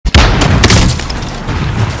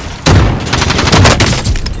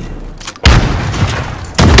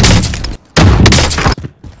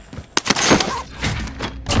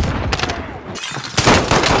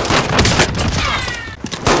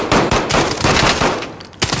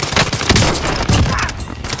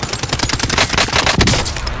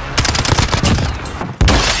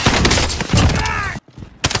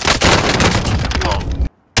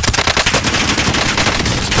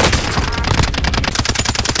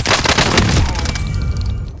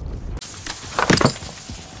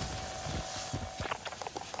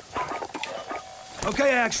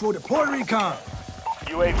Okay, actual, deploy recon.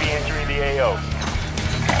 UAV entering the AO.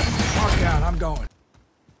 Mark down, I'm going.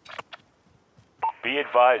 Be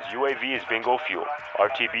advised, UAV is bingo fuel.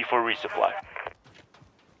 RTB for resupply.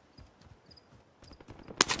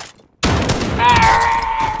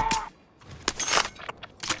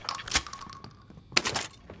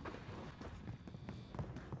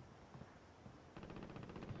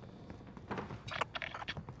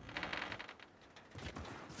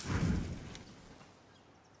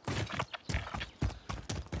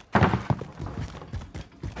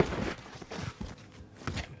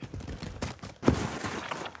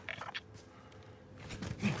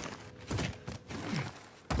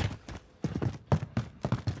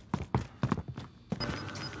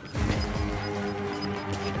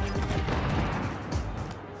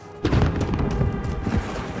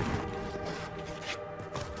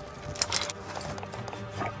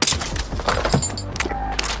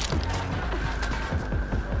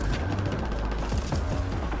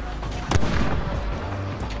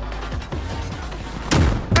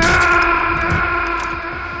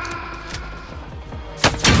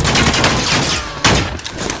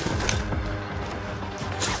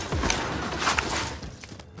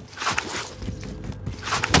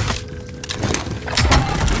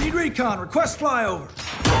 Recon, request flyover.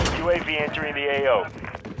 UAV entering the AO.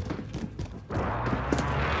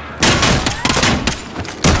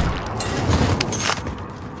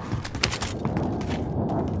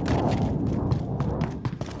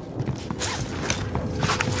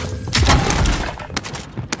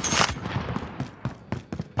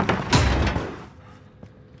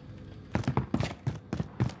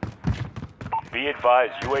 Be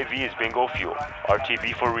advised, UAV is bingo fuel.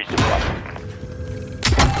 RTB for resupply.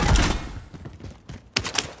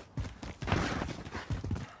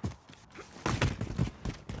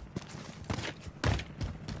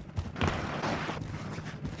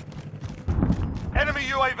 Enemy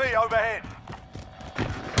UAV overhead.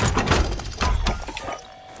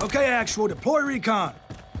 Okay, actual, deploy recon.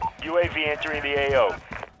 UAV entering the AO.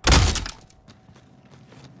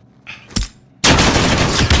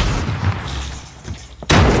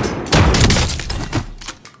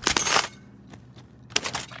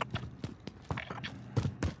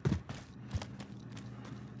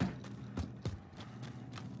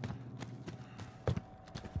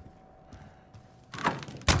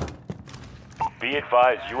 Be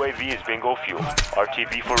advised, UAV is bingo fuel.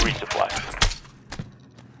 RTB for resupply.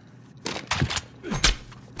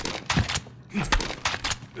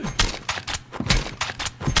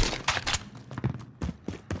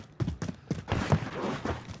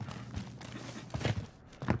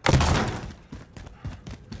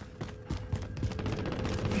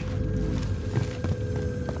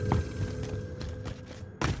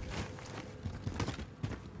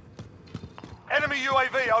 Enemy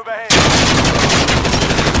UAV overhead.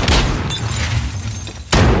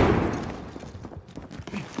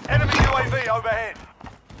 Enemy UAV overhead.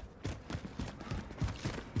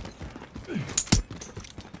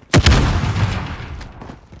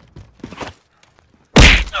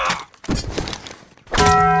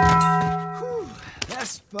 Whew,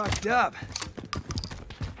 that's fucked up.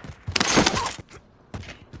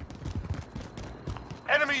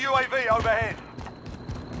 Enemy UAV overhead.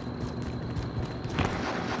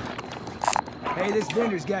 Hey, this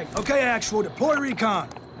vendor's gang. Okay, actual, deploy recon.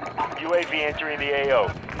 UAV entering the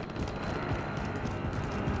AO.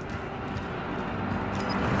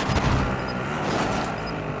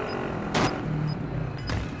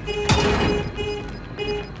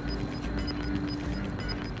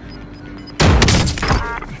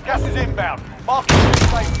 Gas is inbound. Marking the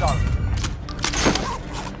safe zone.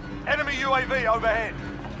 Enemy UAV overhead.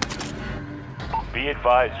 Be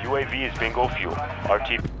advised, UAV is bingo fuel.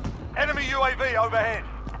 RTB. Enemy UAV overhead.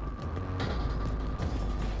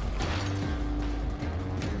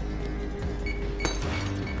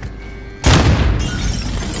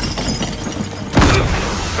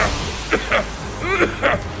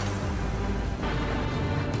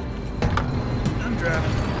 I'm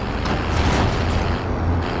driving.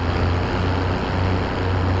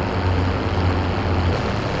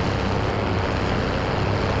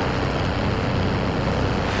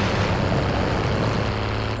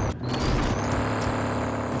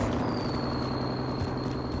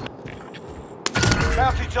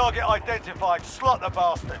 Bounty target identified. Slot the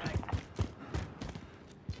bastard.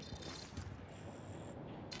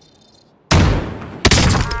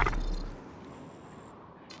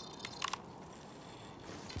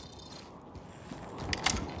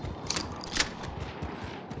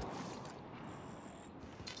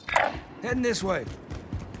 Heading this way.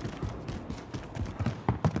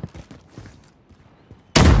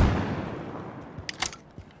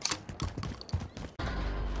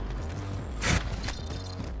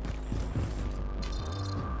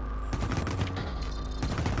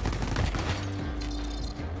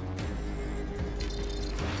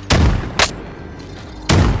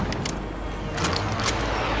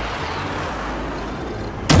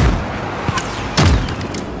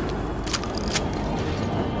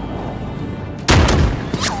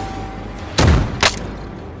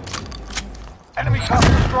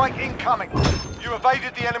 airstrike incoming. You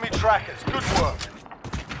evaded the enemy trackers. Good work.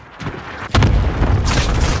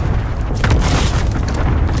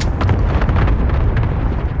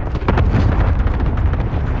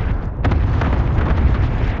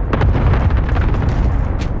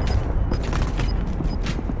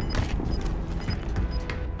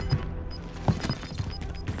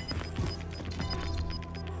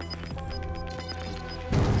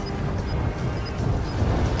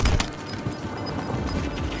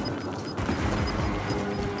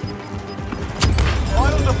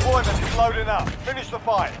 Deployment is loading up. Finish the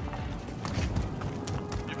fight.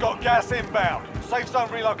 You've got gas inbound. Safe zone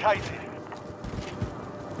relocated.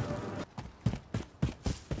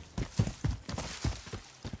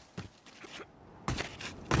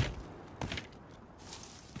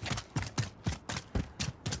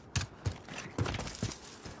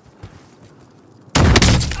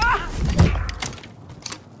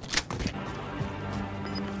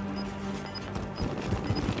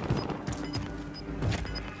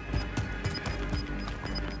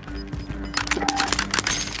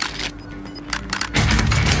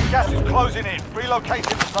 Gas is closing in.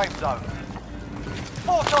 Relocating the safe zone.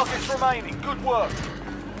 4 targets remaining. Good work.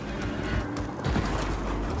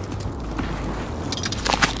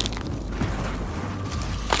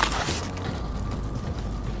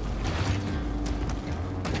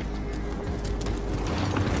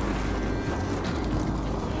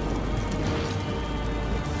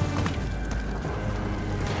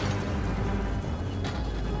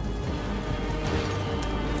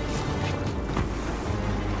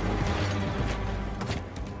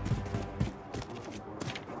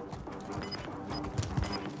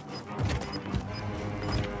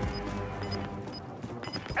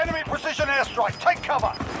 Enemy precision airstrike. Take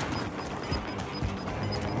cover.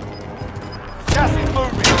 Gas is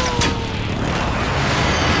moving.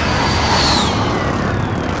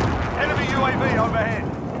 Enemy UAV overhead.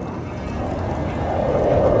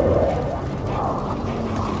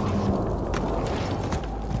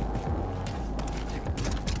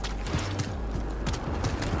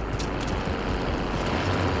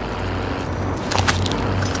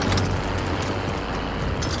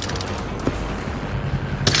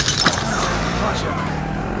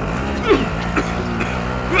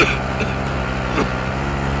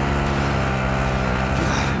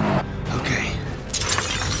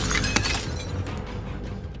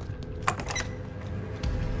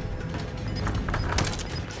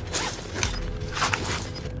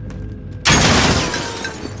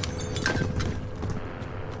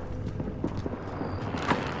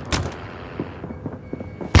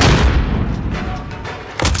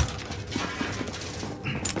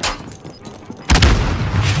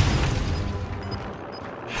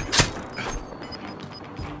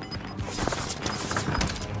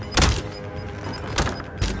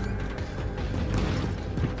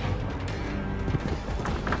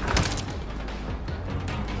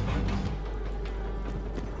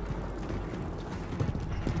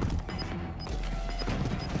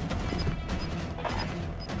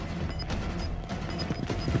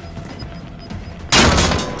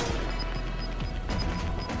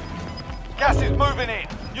 Gas is moving in.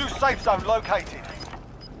 New safe zone located.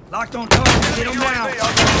 Locked on target. Hit him now.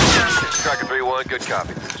 Striker 3-1, good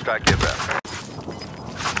copy. Strike inbound.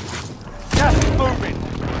 Gas is moving.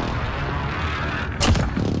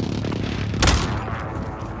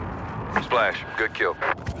 Splash, good kill.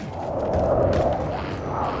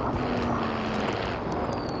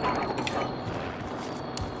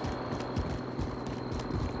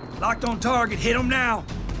 Locked on target. Hit him now.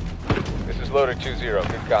 This is loader 2-0,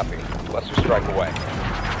 good copy. Lesser strike away.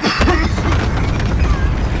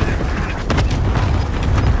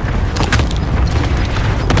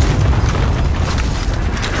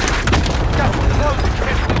 Gas is closing.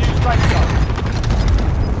 Get to the new safe zone.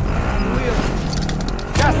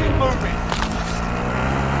 Gas is moving.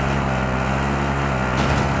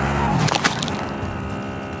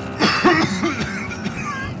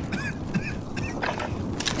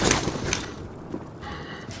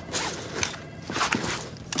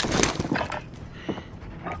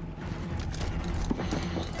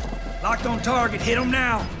 Locked on target. Hit him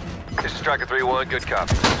now. This is Striker 3-1, good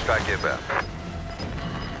copy. Strike inbound.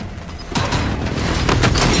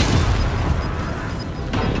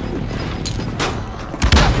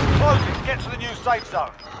 Closing. Get to the new safe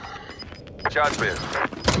zone. Shots missed.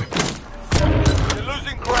 You're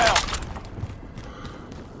losing ground.